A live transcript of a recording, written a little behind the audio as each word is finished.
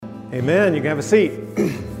Amen. You can have a seat.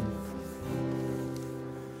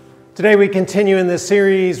 Today we continue in this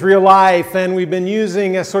series, Real Life, and we've been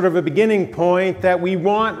using as sort of a beginning point that we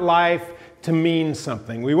want life to mean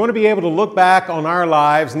something. We want to be able to look back on our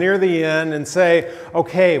lives near the end and say,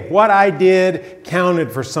 okay, what I did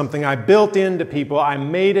counted for something. I built into people. I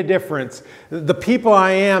made a difference. The people I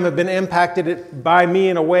am have been impacted by me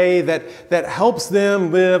in a way that helps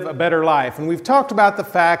them live a better life. And we've talked about the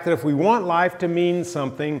fact that if we want life to mean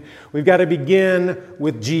something, we've got to begin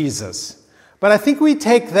with Jesus. But I think we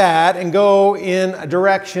take that and go in a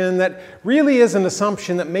direction that really is an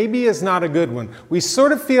assumption that maybe is not a good one. We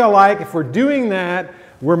sort of feel like if we're doing that,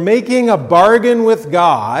 we're making a bargain with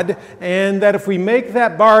God, and that if we make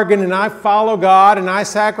that bargain and I follow God and I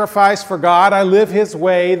sacrifice for God, I live His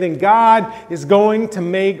way, then God is going to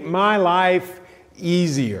make my life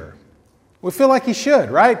easier. We feel like He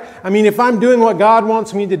should, right? I mean, if I'm doing what God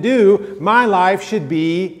wants me to do, my life should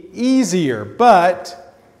be easier. But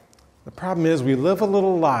the problem is we live a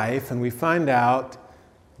little life and we find out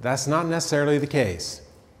that's not necessarily the case.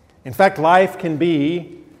 In fact, life can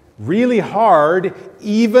be really hard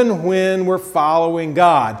even when we're following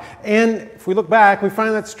God. And if we look back, we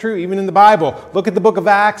find that's true even in the Bible. Look at the book of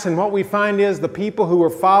Acts, and what we find is the people who were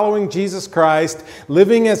following Jesus Christ,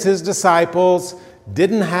 living as His disciples,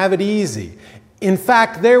 didn't have it easy. In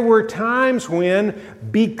fact, there were times when,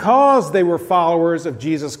 because they were followers of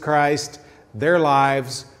Jesus Christ, their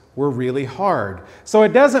lives were really hard. So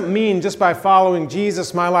it doesn't mean just by following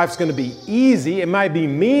Jesus, my life's going to be easy. It might be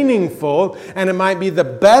meaningful, and it might be the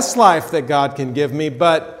best life that God can give me,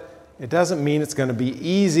 but it doesn't mean it's going to be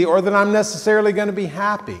easy or that I'm necessarily going to be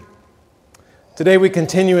happy. Today we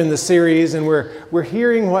continue in the series, and we're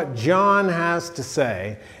hearing what John has to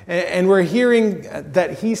say, and we're hearing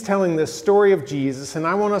that he's telling this story of Jesus, and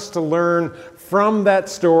I want us to learn from that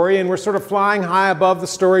story, and we're sort of flying high above the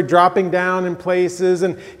story, dropping down in places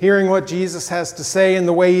and hearing what Jesus has to say and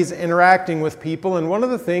the way He's interacting with people. And one of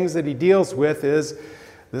the things that He deals with is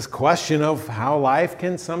this question of how life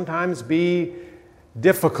can sometimes be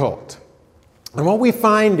difficult. And what we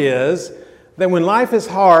find is that when life is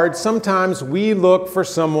hard, sometimes we look for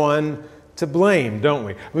someone to blame, don't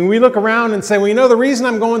we? I mean, we look around and say, well, you know, the reason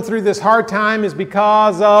I'm going through this hard time is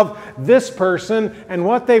because of this person and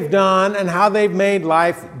what they've done and how they've made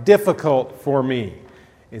life difficult for me.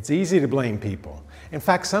 It's easy to blame people. In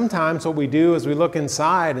fact, sometimes what we do is we look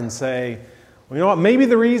inside and say, well, you know what, maybe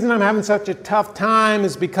the reason I'm having such a tough time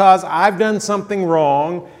is because I've done something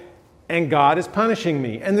wrong and God is punishing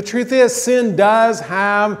me. And the truth is, sin does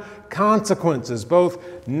have consequences,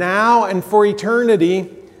 both now and for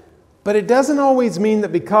eternity. But it doesn't always mean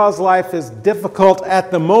that because life is difficult at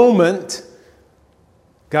the moment,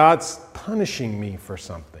 God's punishing me for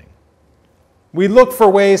something. We look for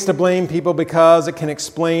ways to blame people because it can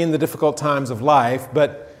explain the difficult times of life,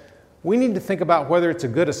 but we need to think about whether it's a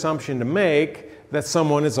good assumption to make that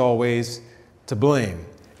someone is always to blame.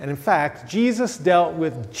 And in fact, Jesus dealt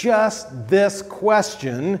with just this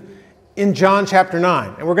question in John chapter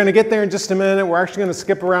 9. And we're going to get there in just a minute. We're actually going to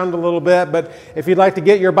skip around a little bit, but if you'd like to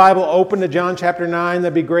get your Bible open to John chapter 9,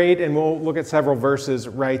 that'd be great, and we'll look at several verses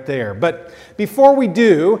right there. But before we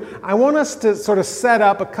do, I want us to sort of set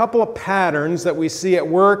up a couple of patterns that we see at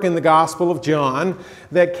work in the Gospel of John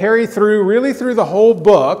that carry through, really through the whole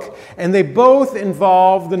book, and they both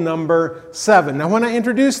involve the number 7. Now, when I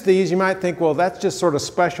introduce these, you might think, well, that's just sort of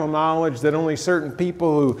special knowledge that only certain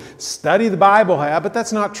people who study the Bible have, but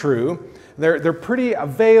that's not true. They're pretty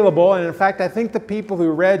available, and in fact, I think the people who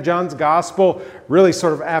read John's Gospel really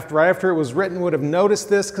sort of right after it was written would have noticed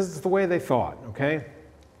this because it's the way they thought, okay?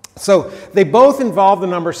 So they both involve the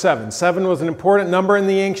number 7. 7 was an important number in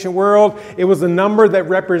the ancient world. It was a number that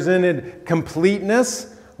represented completeness.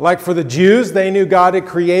 Like for the Jews, they knew God had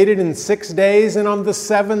created in 6 days, and on the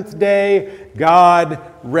 7th day, God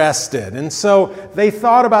rested. And so they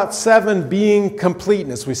thought about 7 being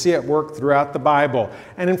completeness. We see it work throughout the Bible.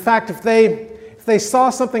 And in fact, if they saw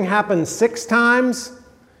something happen 6 times,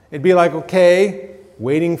 it'd be like, okay,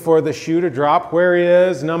 waiting for the shoe to drop. Where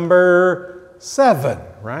is number 7,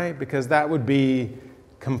 right? Because that would be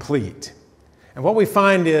complete. And what we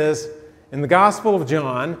find is, in the Gospel of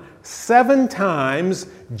John, 7 times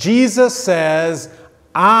Jesus says,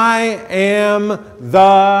 I am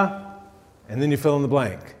the, and then you fill in the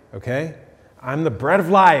blank, okay? I'm the bread of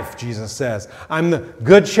life, Jesus says. I'm the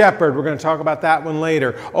good shepherd. We're going to talk about that one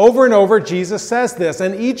later. Over and over, Jesus says this,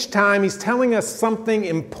 and each time He's telling us something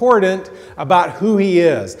important about who He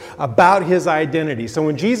is, about His identity. So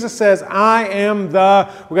when Jesus says, I am the,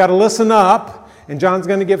 we've got to listen up And John's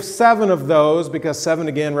going to give 7 of those because 7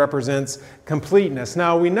 again represents completeness.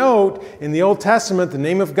 Now we note in the Old Testament the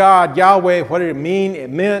name of God, Yahweh, what did it mean? It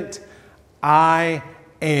meant I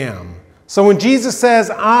am. So when Jesus says,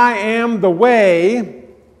 I am the way,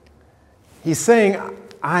 he's saying,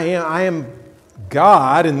 I am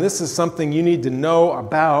God, and this is something you need to know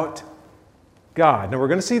about God. Now we're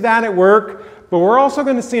going to see that at work, but we're also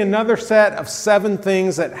going to see another set of 7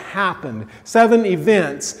 things that happened, 7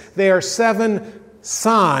 events. They are 7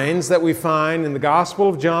 signs that we find in the Gospel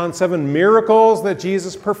of John, 7 miracles that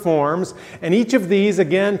Jesus performs, and each of these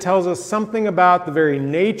again tells us something about the very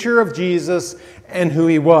nature of Jesus and who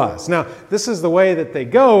he was. Now, this is the way that they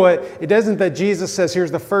go. It isn't that Jesus says,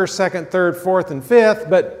 here's the first, second, third, fourth, and fifth,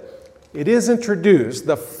 but it is introduced.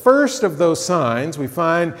 The first of those signs we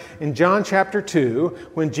find in John chapter 2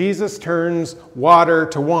 when Jesus turns water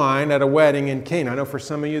to wine at a wedding in Cana. I know for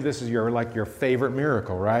some of you this is your favorite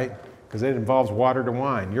miracle, right? Because it involves water to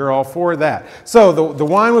wine. You're all for that. So the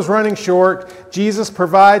wine was running short. Jesus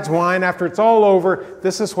provides wine. After it's all over,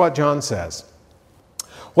 this is what John says.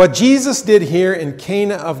 What Jesus did here in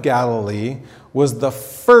Cana of Galilee was the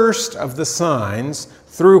first of the signs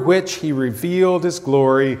through which he revealed his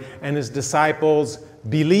glory, and his disciples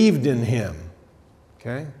believed in him.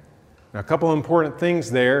 Okay? Now, a couple of important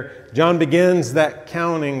things there. John begins that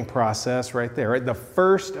counting process right there, right? The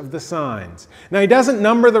first of the signs. Now, he doesn't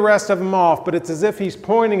number the rest of them off, but it's as if he's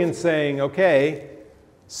pointing and saying, okay,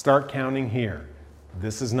 start counting here.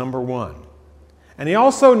 This is number 1. And he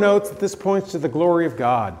also notes that this points to the glory of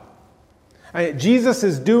God. Jesus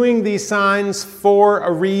is doing these signs for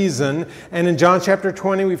a reason, and in John chapter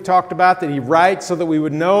 20 we've talked about that he writes so that we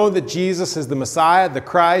would know that Jesus is the Messiah, the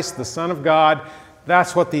Christ, the Son of God.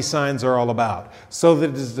 That's what these signs are all about, so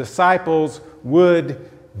that his disciples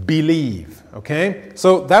would believe. Okay?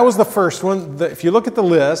 So that was the first one. If you look at the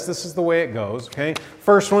list, this is the way it goes. Okay?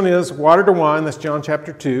 First one is water to wine, that's John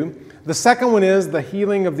chapter 2. The second one is the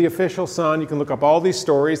healing of the official son. You can look up all these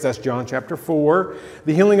stories. That's John chapter 4.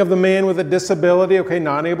 The healing of the man with a disability,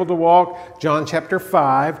 not able to walk, John chapter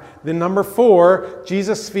 5. Then number 4,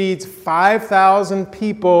 Jesus feeds 5,000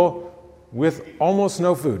 people with almost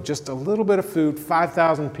no food. Just a little bit of food.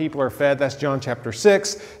 5,000 people are fed. That's John chapter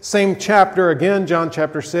 6. Same chapter again, John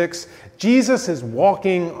chapter 6. Jesus is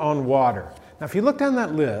walking on water. Now if you look down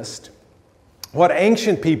that list, what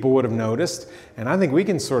ancient people would have noticed, and I think we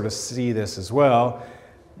can sort of see this as well,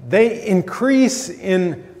 they increase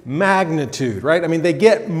in magnitude, right? I mean, they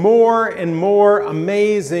get more and more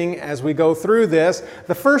amazing as we go through this.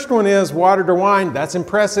 The first one is water to wine. That's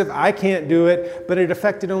impressive. I can't do it, but it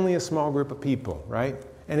affected only a small group of people, right?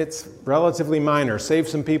 And it's relatively minor. Save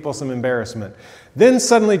some people some embarrassment. Then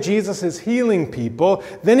suddenly Jesus is healing people.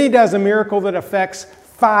 Then he does a miracle that affects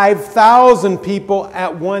 5,000 people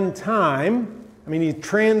at one time. I mean, he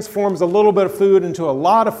transforms a little bit of food into a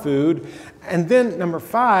lot of food. And then, number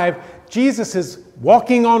 5, Jesus is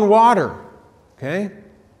walking on water, okay,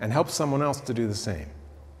 and helps someone else to do the same.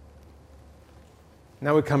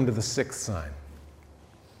 Now we come to the 6th sign.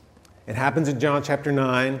 It happens in John chapter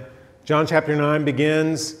 9. John chapter 9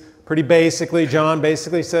 begins pretty basically. John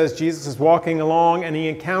basically says Jesus is walking along and he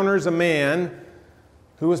encounters a man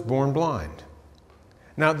who was born blind.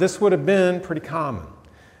 Now, this would have been pretty common.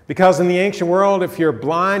 Because in the ancient world, if you're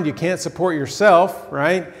blind, you can't support yourself,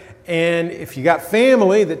 right? And if you got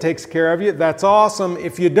family that takes care of you, that's awesome.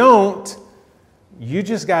 If you don't, you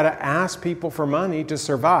just got to ask people for money to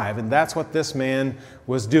survive. And that's what this man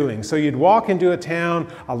was doing. So you'd walk into a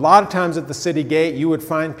town, a lot of times at the city gate, you would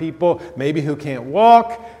find people maybe who can't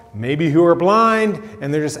walk, maybe who are blind,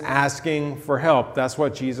 and they're just asking for help. That's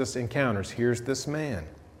what Jesus encounters. Here's this man.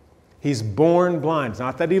 He's born blind. It's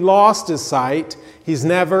not that he lost his sight. He's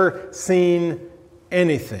never seen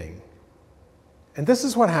anything. And this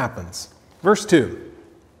is what happens. Verse 2.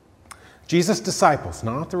 Jesus' disciples,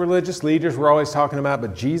 not the religious leaders we're always talking about,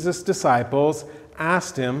 but Jesus' disciples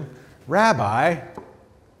asked him, Rabbi,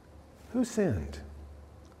 who sinned?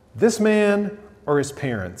 This man or his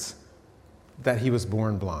parents that he was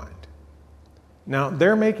born blind? Now,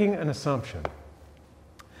 they're making an assumption.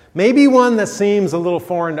 Maybe one that seems a little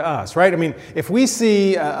foreign to us, right? I mean, if we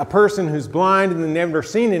see a person who's blind and they've never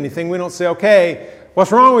seen anything, we don't say, okay,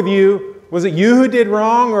 what's wrong with you? Was it you who did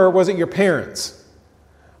wrong or was it your parents?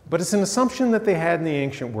 But it's an assumption that they had in the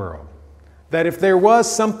ancient world. That if there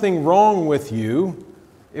was something wrong with you,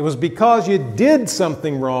 it was because you did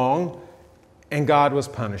something wrong and God was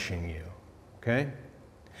punishing you, okay?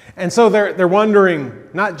 And so they're wondering,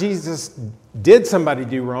 not Jesus, did somebody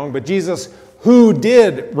do wrong, but Jesus, who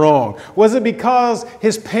did wrong? Was it because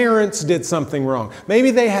his parents did something wrong?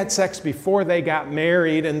 Maybe they had sex before they got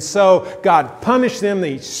married, and so God punished them.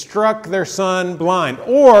 They struck their son blind.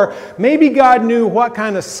 Or maybe God knew what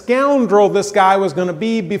kind of scoundrel this guy was going to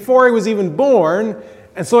be before he was even born,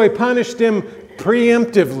 and so he punished him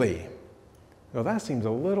preemptively. Well, that seems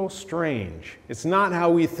a little strange. It's not how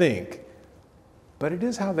we think, but it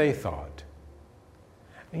is how they thought.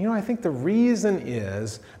 And I think the reason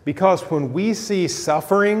is because when we see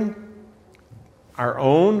suffering, our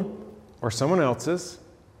own or someone else's,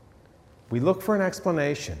 we look for an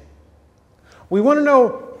explanation. We want to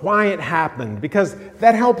know why it happened because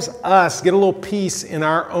that helps us get a little peace in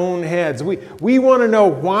our own heads. We want to know,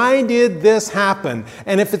 why did this happen?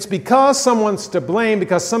 And if it's because someone's to blame,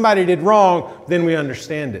 because somebody did wrong, then we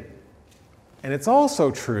understand it. And it's also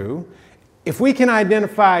true, if we can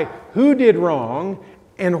identify who did wrong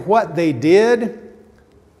and what they did,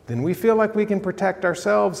 then we feel like we can protect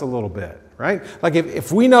ourselves a little bit, right? Like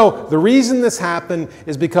if we know the reason this happened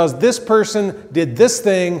is because this person did this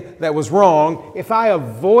thing that was wrong, if I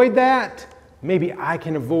avoid that, maybe I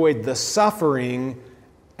can avoid the suffering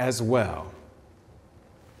as well.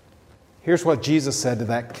 Here's what Jesus said to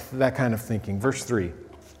that kind of thinking. Verse 3.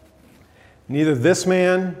 Neither this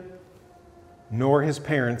man nor his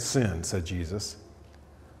parents sinned, said Jesus.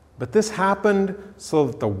 But this happened so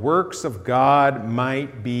that the works of God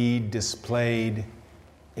might be displayed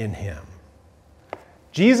in him.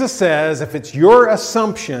 Jesus says, if it's your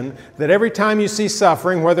assumption that every time you see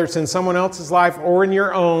suffering, whether it's in someone else's life or in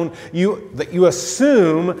your own, that you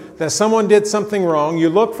assume that someone did something wrong, you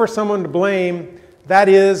look for someone to blame, that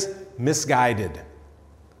is misguided.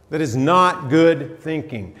 That is not good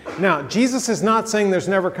thinking. Now, Jesus is not saying there's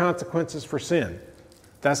never consequences for sin.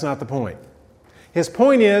 That's not the point. His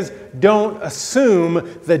point is, don't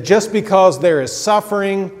assume that just because there is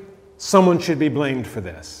suffering, someone should be blamed for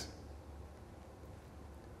this.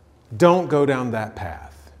 Don't go down that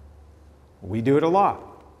path. We do it a lot.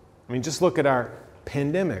 I mean, just look at our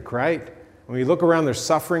pandemic, right? When you look around, there's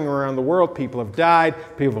suffering around the world. People have died.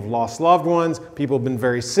 People have lost loved ones. People have been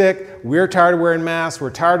very sick. We're tired of wearing masks. We're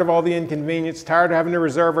tired of all the inconvenience, tired of having to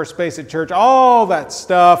reserve our space at church, all that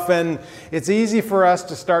stuff. And it's easy for us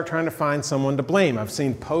to start trying to find someone to blame. I've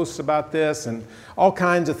seen posts about this and all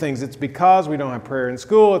kinds of things. It's because we don't have prayer in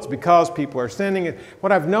school. It's because people are sinning.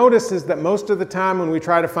 What I've noticed is that most of the time when we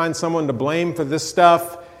try to find someone to blame for this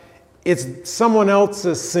stuff, it's someone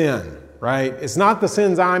else's sin. Right? It's not the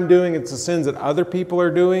sins I'm doing, it's the sins that other people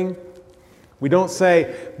are doing. We don't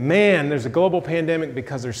say, man, there's a global pandemic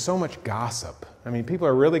because there's so much gossip. I mean, people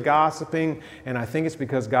are really gossiping, and I think it's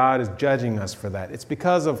because God is judging us for that. It's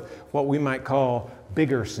because of what we might call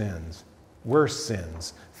bigger sins, worse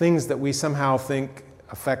sins, things that we somehow think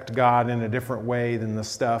affect God in a different way than the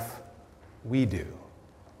stuff we do.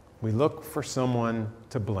 We look for someone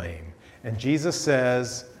to blame. And Jesus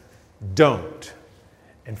says, don't.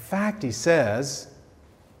 In fact, he says,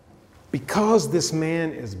 because this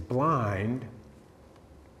man is blind,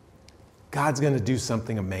 God's going to do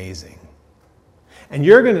something amazing. And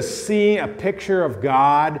you're going to see a picture of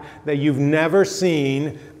God that you've never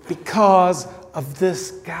seen because of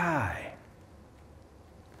this guy.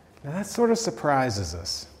 Now that sort of surprises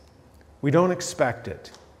us. We don't expect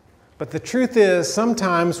it. But the truth is,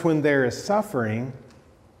 sometimes when there is suffering,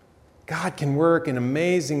 God can work in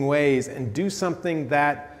amazing ways and do something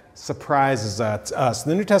that surprises us.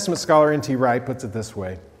 The New Testament scholar N.T. Wright puts it this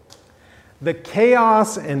way. The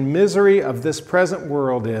chaos and misery of this present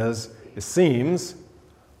world is, it seems,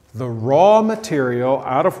 the raw material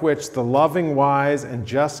out of which the loving, wise, and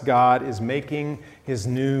just God is making his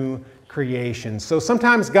new creation. So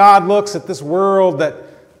sometimes God looks at this world that,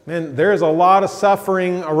 man, there's a lot of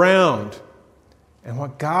suffering around. And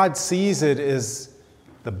what God sees it is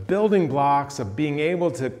the building blocks of being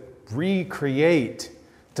able to recreate,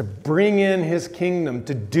 to bring in his kingdom,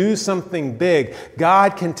 to do something big.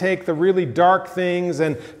 God can take the really dark things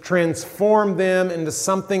and transform them into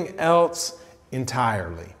something else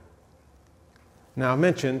entirely. Now, I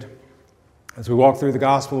mentioned, as we walk through the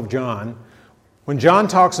Gospel of John, when John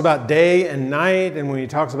talks about day and night, and when he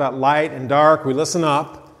talks about light and dark, we listen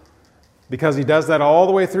up, because he does that all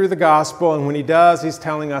the way through the gospel, and when he does, he's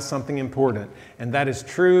telling us something important. And that is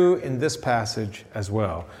true in this passage as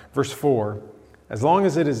well. Verse 4, as long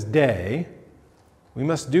as it is day, we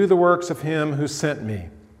must do the works of him who sent me.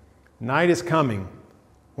 Night is coming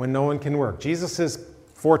when no one can work. Jesus is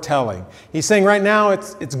foretelling. He's saying right now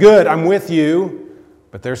it's good, I'm with you,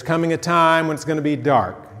 but there's coming a time when it's going to be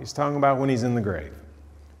dark. He's talking about when he's in the grave.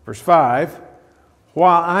 Verse 5,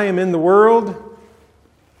 while I am in the world,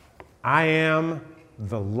 I am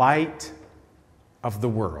the light of the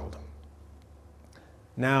world.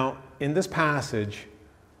 Now, in this passage,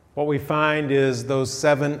 what we find is those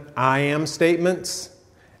 7 I am statements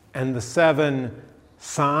and the 7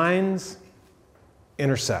 signs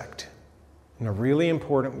intersect in a really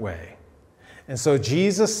important way. And so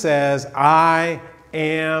Jesus says, I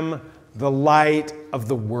am the light of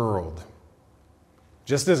the world.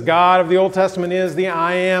 Just as God of the Old Testament is the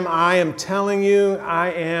I am telling you,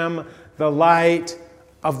 I am the light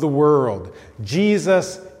of the world.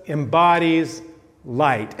 Jesus embodies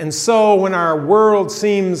light. And so when our world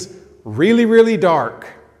seems really, really dark,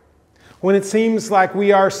 when it seems like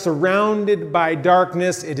we are surrounded by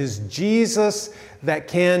darkness, it is Jesus that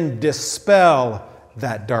can dispel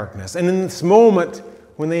that darkness. And in this moment,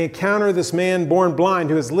 when they encounter this man born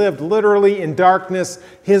blind who has lived literally in darkness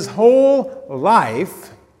his whole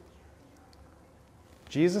life,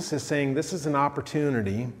 Jesus is saying this is an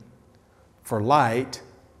opportunity for light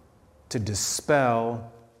to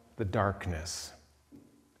dispel the darkness.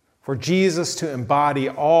 For Jesus to embody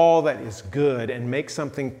all that is good and make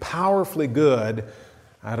something powerfully good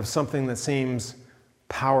out of something that seems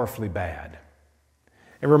powerfully bad.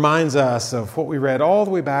 It reminds us of what we read all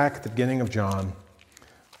the way back at the beginning of John,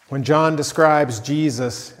 when John describes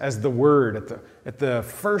Jesus as the Word at the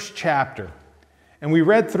first chapter. And we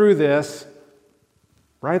read through this,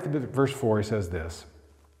 right at verse 4, he says this,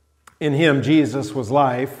 in him, Jesus, was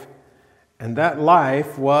life, and that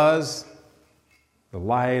life was the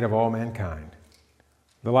light of all mankind.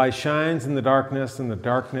 The light shines in the darkness, and the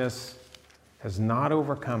darkness has not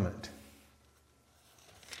overcome it.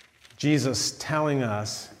 Jesus telling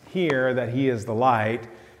us here that he is the light.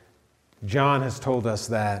 John has told us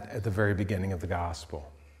that at the very beginning of the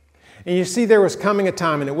gospel. And you see, there was coming a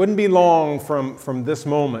time, and it wouldn't be long from this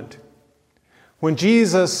moment, when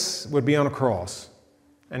Jesus would be on a cross,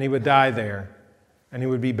 and he would die there, and he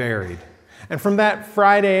would be buried. And from that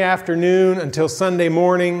Friday afternoon until Sunday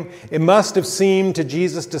morning, it must have seemed to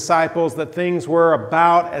Jesus' disciples that things were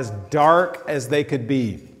about as dark as they could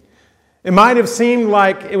be. It might have seemed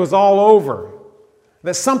like it was all over,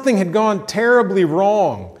 that something had gone terribly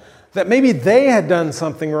wrong, that maybe they had done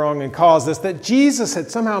something wrong and caused this, that Jesus had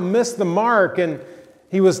somehow missed the mark and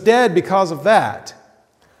he was dead because of that.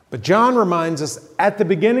 But John reminds us at the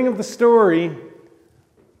beginning of the story,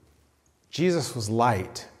 Jesus was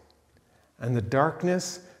light, and the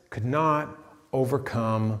darkness could not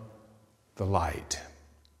overcome the light.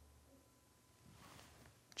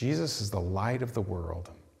 Jesus is the light of the world.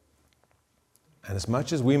 And as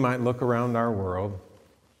much as we might look around our world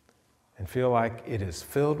and feel like it is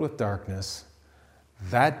filled with darkness,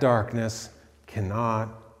 that darkness cannot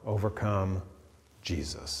overcome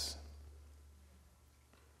Jesus.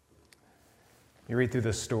 You read through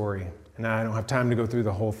this story, and I don't have time to go through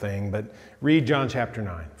the whole thing, but read John chapter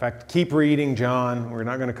 9. In fact, keep reading John. We're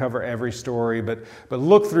not going to cover every story, but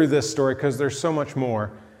look through this story because there's so much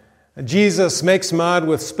more. Jesus makes mud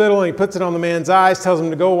with spittle, and he puts it on the man's eyes, tells him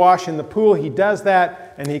to go wash in the pool. He does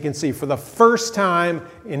that, and he can see. For the first time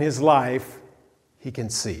in his life, he can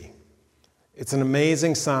see. It's an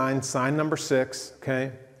amazing sign number 6,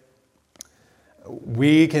 okay?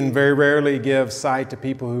 We can very rarely give sight to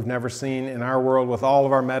people who've never seen in our world with all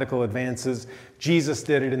of our medical advances. Jesus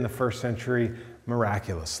did it in the first century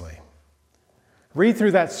miraculously. Read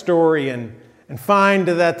through that story and find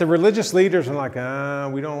that the religious leaders are like,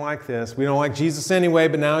 we don't like this. We don't like Jesus anyway,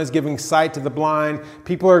 but now he's giving sight to the blind.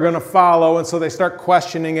 People are going to follow, and so they start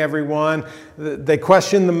questioning everyone. They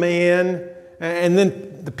question the man, and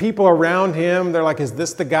then the people around him, they're like, is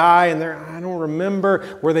this the guy? And I don't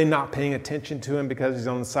remember. Were they not paying attention to him because he's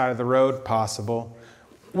on the side of the road? Possible.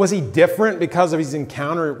 Was he different because of his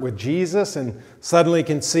encounter with Jesus and suddenly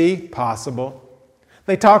can see? Possible.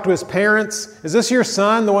 They talk to his parents. Is this your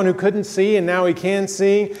son, the one who couldn't see and now he can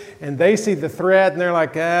see? And they see the threat and they're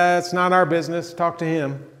like, it's not our business. Talk to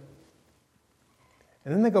him.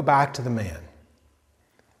 And then they go back to the man.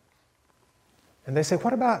 And they say,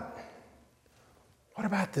 what about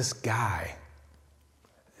this guy?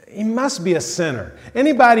 He must be a sinner.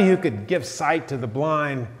 Anybody who could give sight to the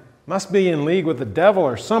blind must be in league with the devil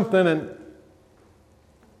or something. And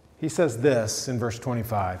he says this in verse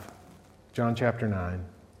 25, John chapter 9.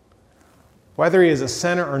 Whether he is a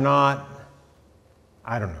sinner or not,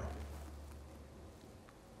 I don't know.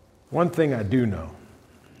 One thing I do know.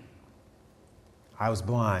 I was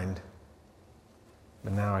blind,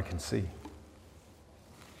 but now I can see.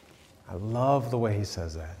 I love the way he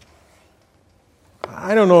says that.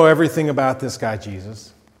 I don't know everything about this guy,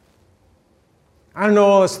 Jesus. I don't know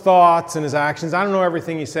all his thoughts and his actions. I don't know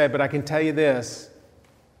everything he said, but I can tell you this.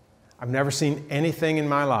 I've never seen anything in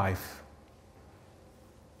my life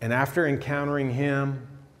And after encountering Him,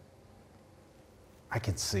 I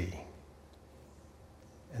could see.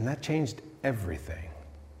 And that changed everything.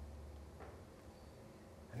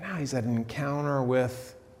 And now he's at an encounter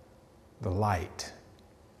with the light.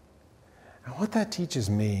 And what that teaches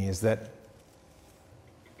me is that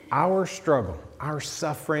our struggle, our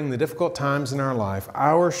suffering, the difficult times in our life,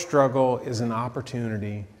 our struggle is an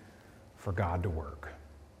opportunity for God to work.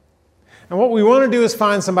 And what we want to do is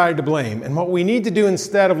find somebody to blame. And what we need to do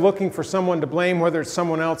instead of looking for someone to blame, whether it's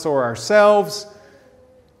someone else or ourselves,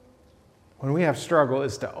 when we have struggle,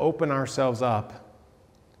 is to open ourselves up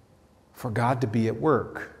for God to be at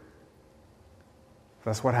work.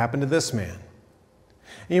 That's what happened to this man.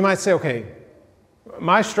 And you might say, okay,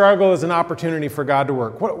 my struggle is an opportunity for God to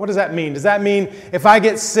work. What does that mean? Does that mean if I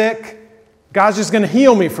get sick, God's just going to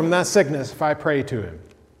heal me from that sickness if I pray to Him?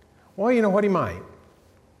 Well, you know what? He might.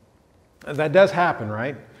 That does happen,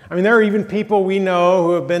 right? I mean, there are even people we know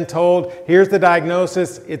who have been told, here's the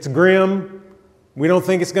diagnosis, it's grim, we don't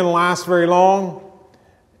think it's going to last very long,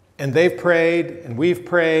 and they've prayed, and we've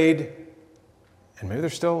prayed, and maybe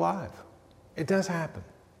they're still alive. It does happen.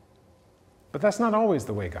 But that's not always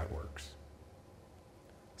the way God works.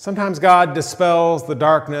 Sometimes God dispels the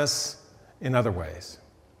darkness in other ways.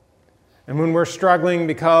 And when we're struggling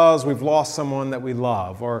because we've lost someone that we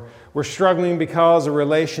love, or we're struggling because a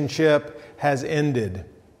relationship has ended,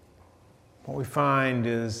 what we find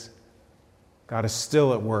is God is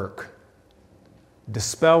still at work,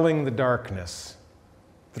 dispelling the darkness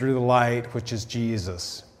through the light, which is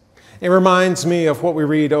Jesus. It reminds me of what we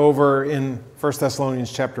read over in 1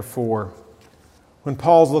 Thessalonians chapter 4, when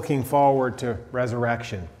Paul's looking forward to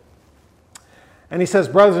resurrection. And he says,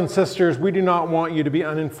 brothers and sisters, we do not want you to be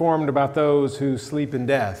uninformed about those who sleep in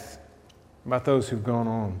death, about those who've gone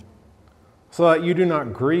on, so that you do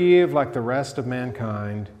not grieve like the rest of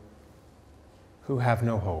mankind who have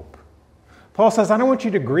no hope. Paul says, I don't want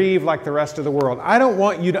you to grieve like the rest of the world. I don't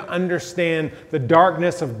want you to understand the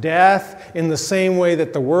darkness of death in the same way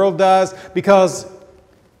that the world does, because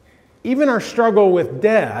even our struggle with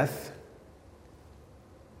death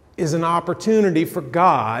is an opportunity for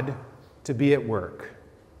God to be at work,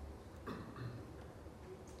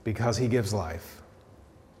 because He gives life.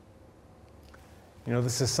 You know,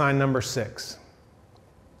 this is sign number 6.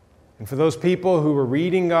 And for those people who were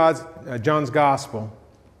reading John's Gospel,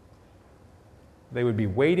 they would be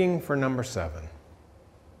waiting for number 7.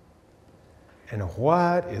 And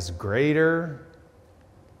what is greater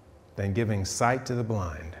than giving sight to the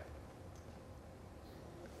blind?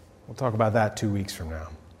 We'll talk about that 2 weeks from now.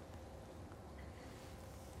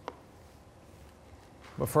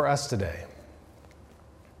 But for us today,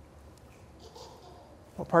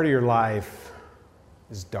 what part of your life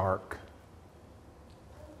is dark?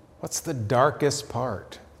 What's the darkest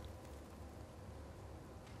part?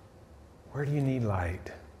 Where do you need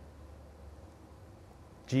light?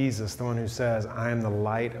 Jesus, the one who says, I am the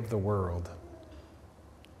light of the world,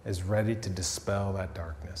 is ready to dispel that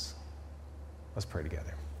darkness. Let's pray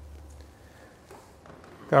together.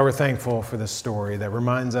 God, we're thankful for this story that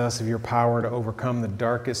reminds us of your power to overcome the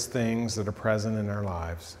darkest things that are present in our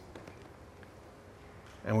lives.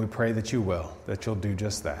 And we pray that you will, that you'll do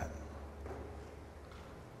just that.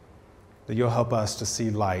 That you'll help us to see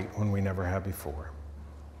light when we never have before.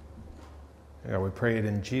 God, we pray it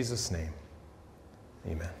in Jesus' name.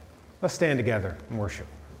 Amen. Let's stand together and worship.